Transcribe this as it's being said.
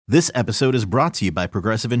This episode is brought to you by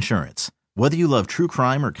Progressive Insurance. Whether you love true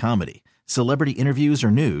crime or comedy, celebrity interviews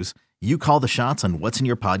or news, you call the shots on what's in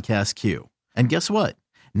your podcast queue. And guess what?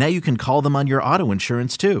 Now you can call them on your auto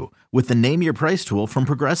insurance too with the Name Your Price tool from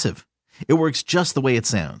Progressive. It works just the way it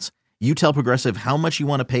sounds. You tell Progressive how much you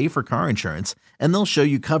want to pay for car insurance, and they'll show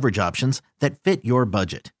you coverage options that fit your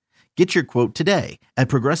budget. Get your quote today at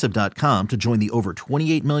Progressive.com to join the over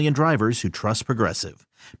 28 million drivers who trust Progressive.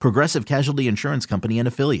 Progressive Casualty Insurance Company and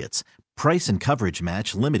Affiliates. Price and coverage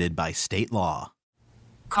match limited by state law.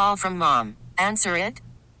 Call from mom. Answer it.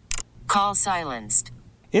 Call silenced.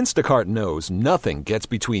 Instacart knows nothing gets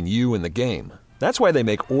between you and the game. That's why they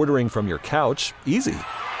make ordering from your couch easy.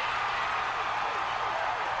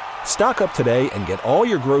 Stock up today and get all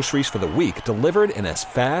your groceries for the week delivered in as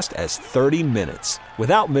fast as 30 minutes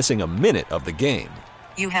without missing a minute of the game.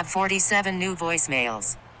 You have 47 new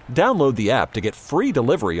voicemails. Download the app to get free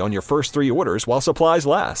delivery on your first 3 orders while supplies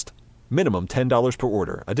last. Minimum $10 per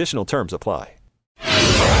order. Additional terms apply.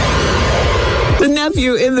 The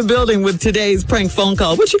nephew in the building with today's prank phone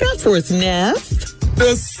call. What you got for us, Neff?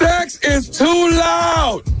 The sex is too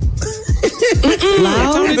loud.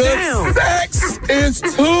 Loud? The sex is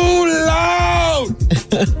too loud.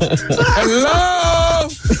 Hello?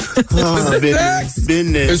 The sex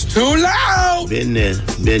is too loud. Business.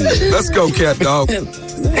 Let's go, cat dog.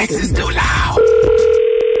 Sex is too loud.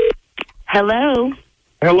 Hello.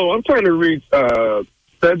 Hello, I'm trying to reach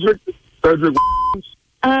Cedric.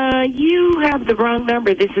 You have the wrong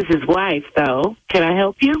number. This is his wife, though. Can I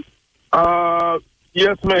help you?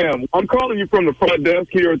 Yes, ma'am. I'm calling you from the front desk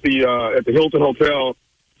here at the Hilton Hotel,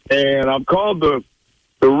 and I've called the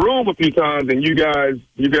room a few times, and you guys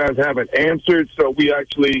haven't answered. So we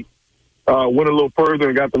actually went a little further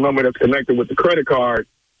and got the number that's connected with the credit card.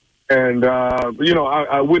 And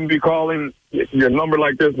I wouldn't be calling your number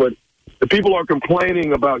like this, but the people are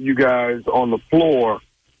complaining about you guys on the floor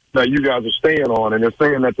that you guys are staying on, and they're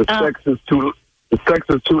saying that the sex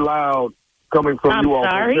is too loud coming from you all.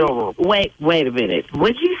 I'm sorry. Wait a minute.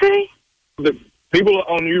 What'd you say? The people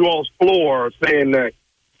on you all's floor are saying that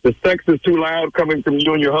the sex is too loud coming from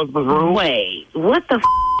you and your husband's room. Wait, what the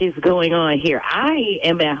is going on here? I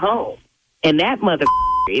am at home, and that mother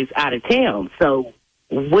is out of town. So,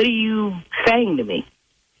 what are you saying to me?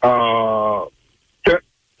 Can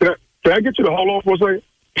I get you to hold on for a second?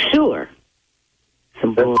 Sure.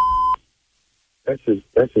 Some bull. This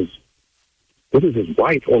is his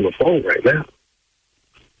wife on the phone right now.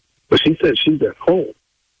 But she said she's at home.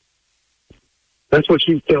 That's what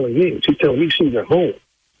she's telling me. She's telling me she's at home.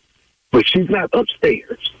 But she's not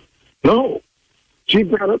upstairs. No. She's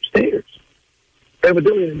not upstairs.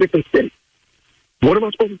 Evidently in a different city. What am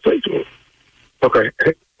I supposed to say to her?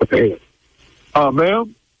 Okay.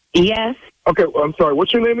 Ma'am? Yes? Okay, I'm sorry.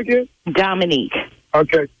 What's your name again? Dominique.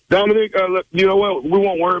 Okay. Dominique, you know what? We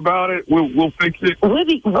won't worry about it. We'll fix it. What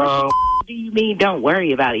do you mean don't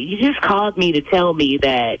worry about it? You just called me to tell me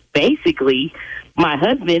that basically my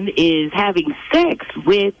husband is having sex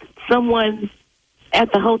with someone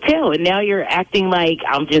at the hotel, and now you're acting like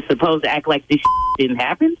I'm just supposed to act like this didn't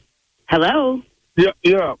happen? Hello?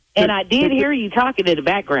 Yeah. And I did hear you talking in the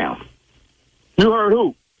background. You heard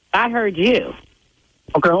who? I heard you.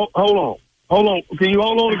 Okay, hold on. Can you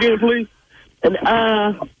hold on again, please?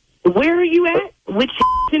 Where are you at? Which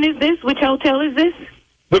is this? Which hotel is this?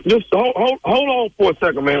 Just hold on for a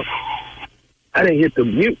second, man. I didn't hit the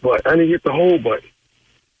mute button. I didn't hit the hold button.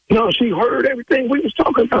 No, she heard everything we was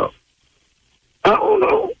talking about. I don't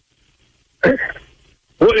know.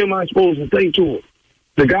 What am I supposed to say to her?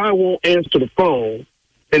 The guy won't answer the phone,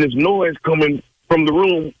 and there's noise coming from the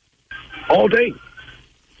room all day.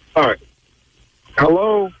 All right.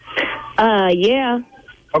 Hello? Yeah.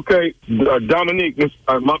 Okay, Dominique, Miss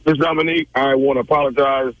Dominique, I want to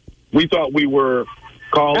apologize. We thought we were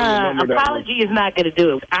calling the number. Apology is not going to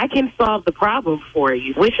do it. I can solve the problem for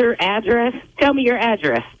you. What's your address? Tell me your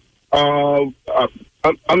address. I'm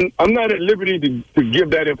not at liberty to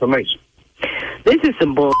give that information. This is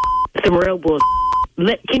some bull, some real bull.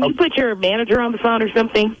 Can you put your manager on the phone or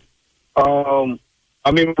something? My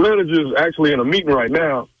manager's actually in a meeting right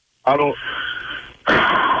now. I don't.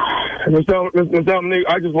 Ms. Dominique,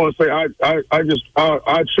 I just want to say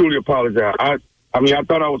I truly apologize. I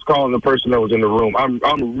thought I was calling the person that was in the room. I'm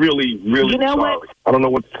really sorry. What? I don't know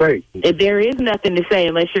what to say. There is nothing to say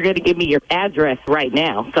unless you're going to give me your address right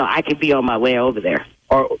now so I can be on my way over there.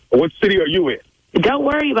 What city are you in? Don't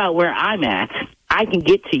worry about where I'm at. I can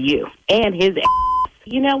get to you and his ass.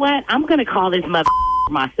 You know what? I'm going to call this mother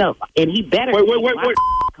myself, and he better wait.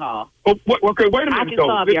 Call. Okay, wait a minute. I can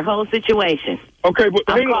solve your whole situation. Okay, but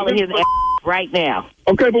I'm calling his ass right now.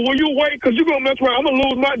 Okay, but will you wait? Because you're going to mess around. I'm going to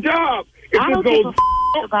lose my job. I don't give a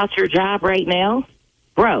about your job right now.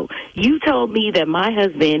 Bro, you told me that my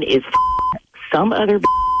husband is some other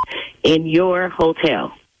in your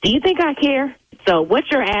hotel. Do you think I care? So what's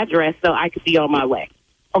your address so I could be on my way?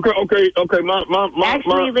 Okay.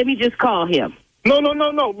 Actually, let me just call him. No.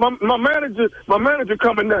 My manager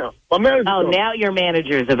coming now. My manager. Oh, now your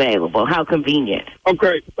manager's available. How convenient.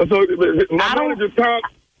 Okay, so my manager talk.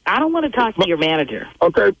 I don't want to talk to your manager.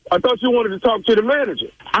 Okay, I thought you wanted to talk to the manager.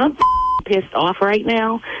 I'm pissed off right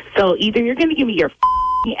now. So either you're going to give me your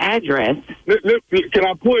address. Can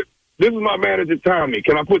I put? This is my manager, Tommy.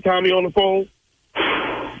 Can I put Tommy on the phone?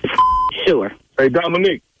 Sure. Hey,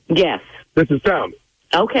 Dominique. Yes. This is Tommy.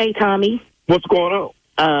 Okay, Tommy. What's going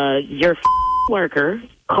on? Your worker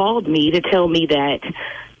called me to tell me that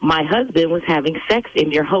my husband was having sex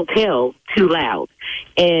in your hotel too loud.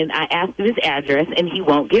 And I asked him his address, and he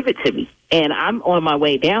won't give it to me. And I'm on my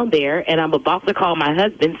way down there, and I'm about to call my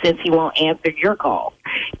husband since he won't answer your call.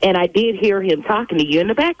 And I did hear him talking to you in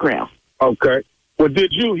the background. Okay. Well,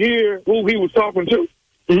 did you hear who he was talking to?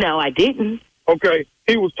 No, I didn't. Okay.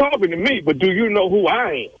 He was talking to me, but do you know who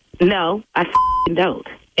I am? No, I don't.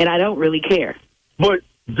 And I don't really care. But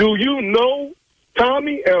do you know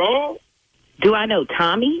Tommy at all? Do I know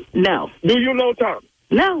Tommy? No. Do you know Tommy?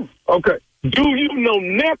 No. Okay. Do you know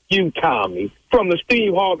nephew Tommy from the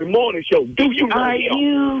Steve Harvey Morning Show? Do you know Are him?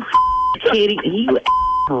 You kidding? You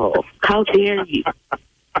asshole. How dare you?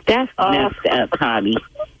 That's messed up, Tommy.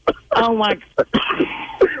 Oh, my.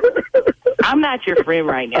 I'm not your friend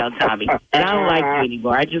right now, Tommy. And I don't like you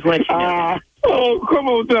anymore. I just want you to know that. Oh, come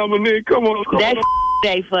on, Dominique. Come on. That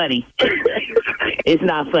ain't funny. It's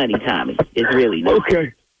not funny, Tommy. It's really not.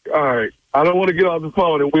 Okay. All right. I don't want to get off the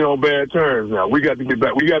phone and we're on bad terms now. We got to get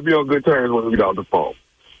back. We got to be on good terms when we get off the phone.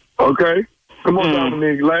 Okay? Come on,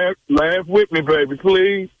 Dominique. Laugh with me, baby,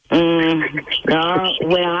 please. Well,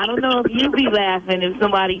 I don't know if you'd be laughing if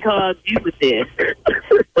somebody called you with this.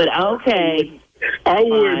 But okay. I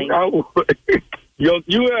would.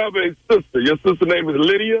 You have a sister. Your sister's name is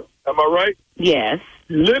Lydia. Am I right? Yes.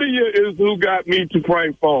 Lydia is who got me to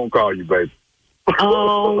prank phone call you, baby.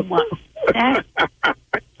 Oh, my.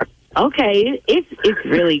 Okay, it's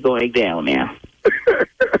really going down now.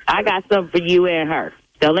 I got something for you and her.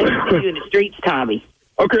 So let me see you in the streets, Tommy.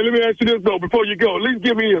 Okay, let me ask you this, though, before you go. At least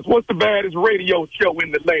give me this. What's the baddest radio show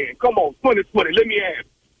in the land? Come on, 2020. Let me ask.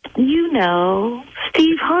 You know,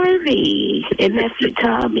 Steve Harvey and nephew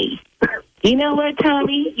Tommy. You know what,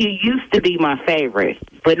 Tommy? You used to be my favorite.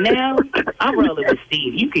 But now, I'm rolling with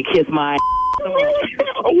Steve. You can kiss my ass.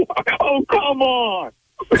 Oh, come on.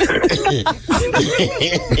 The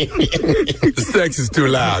sex is too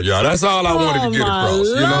loud, y'all. That's all I wanted to get across,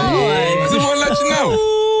 you know? I just want to let you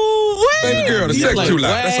know. Baby girl, the sex too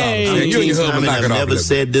loud. That's all I'm saying. You and your husband knock it off. I've never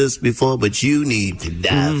said this before, but you need to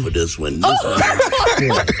die for this one. This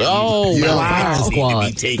Fire Squad.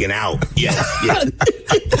 Be taken out. Yeah. The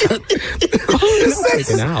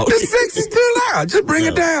sex is too loud. Just bring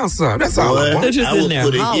it down some. That's all I want. I will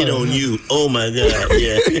put a hit on you. Oh, my God.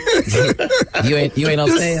 Yeah. You ain't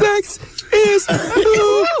upstairs? The sex is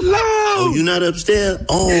too loud. Oh, you not upstairs?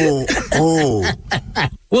 Oh.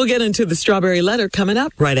 We'll get into the strawberry letter coming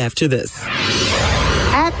up right after this.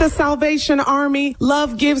 At the Salvation Army,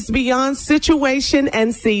 love gives beyond situation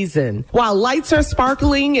and season. While lights are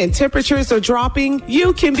sparkling and temperatures are dropping,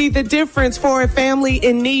 you can be the difference for a family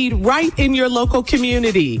in need right in your local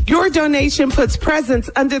community. Your donation puts presents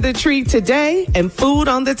under the tree today and food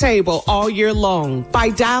on the table all year long. By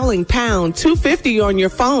dialing pound 250 on your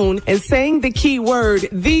phone and saying the keyword,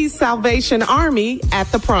 The Salvation Army,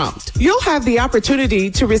 at the prompt. You'll have the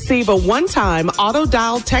opportunity to receive a one-time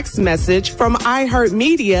auto-dial text message from iHeartMedia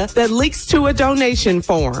that links to a donation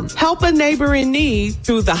form. Help a neighbor in need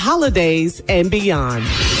through the holidays and beyond.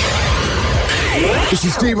 This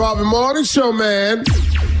is Steve Harvey Morning Show, man.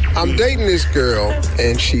 I'm dating this girl,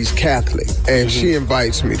 and she's Catholic, and she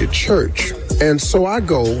invites me to church. And so I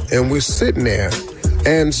go, and we're sitting there,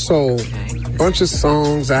 and so a bunch of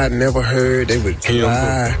songs I'd never heard. They would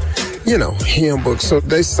play, hymn books. So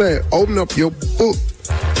they said, open up your book,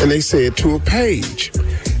 and they said to a page.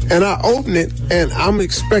 And I open it, and I'm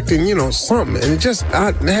expecting, something. And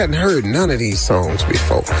I hadn't heard none of these songs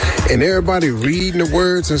before. And everybody reading the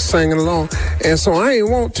words and singing along. And so I ain't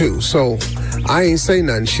want to. So I ain't say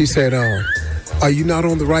nothing. She said, are you not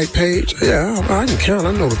on the right page? Yeah, I can count.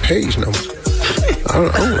 I know the page number.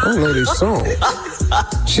 I don't know these songs.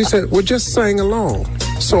 She said, well, just sing along.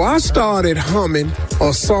 So I started humming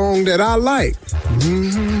a song that I like.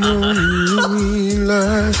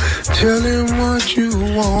 Tell him what you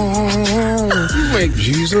want. You make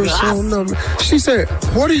Jesus on number. She said,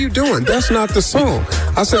 what are you doing? That's not the song.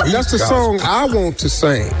 I said, that's the song I want to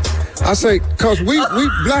sing. I say, cause we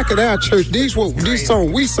black at our church, these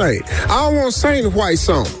songs we sing. I don't want to sing the white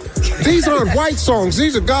song. These aren't white songs,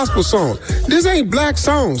 these are gospel songs. This ain't black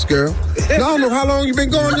songs, girl. I don't know how long you been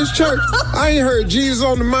going to this church. I ain't heard Jesus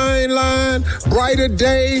on the main line, Brighter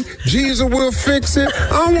Day, Jesus Will Fix It.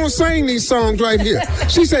 I don't want to sing these songs right here.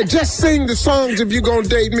 She said, just sing the songs if you're going to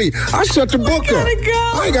date me. I shut the book up.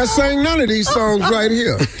 I ain't got to sing none of these songs right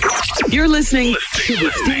here. You're listening to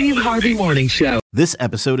the Steve Harvey Morning Show. This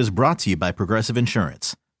episode is brought to you by Progressive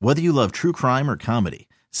Insurance. Whether you love true crime or comedy,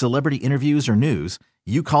 celebrity interviews or news,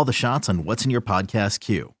 you call the shots on what's in your podcast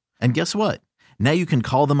queue. And guess what? Now you can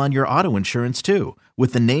call them on your auto insurance too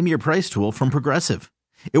with the Name Your Price tool from Progressive.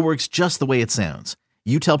 It works just the way it sounds.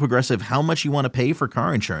 You tell Progressive how much you want to pay for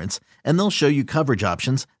car insurance, and they'll show you coverage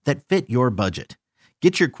options that fit your budget.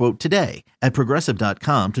 Get your quote today at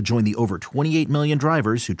Progressive.com to join the over 28 million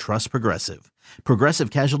drivers who trust Progressive. Progressive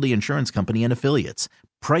Casualty Insurance Company and Affiliates.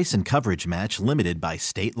 Price and coverage match limited by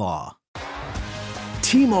state law.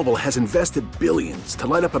 T-Mobile has invested billions to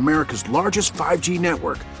light up America's largest 5G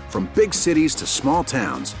network, from big cities to small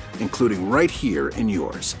towns, including right here in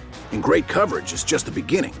yours. And great coverage is just the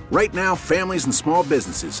beginning. Right now, families and small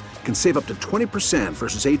businesses can save up to 20%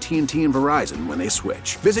 versus AT&T and Verizon when they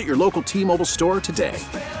switch. Visit your local T-Mobile store today.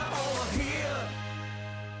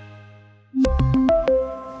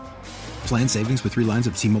 Plan savings with 3 lines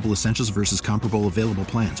of T-Mobile Essentials versus comparable available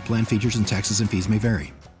plans. Plan features and taxes and fees may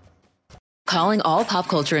vary. Calling all pop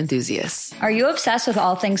culture enthusiasts. Are you obsessed with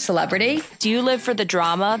all things celebrity? Do you live for the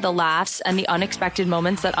drama, the laughs, and the unexpected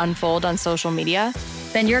moments that unfold on social media?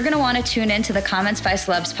 Then you're going to want to tune in to the Comments by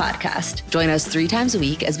Celebs podcast. Join us 3 times a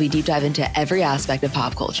week as we deep dive into every aspect of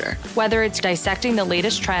pop culture. Whether it's dissecting the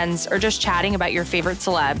latest trends or just chatting about your favorite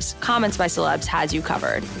celebs, Comments by Celebs has you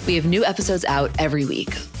covered. We have new episodes out every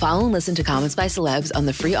week. Follow and listen to Comments by Celebs on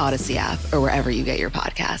the free Odyssey app or wherever you get your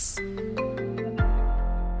podcasts.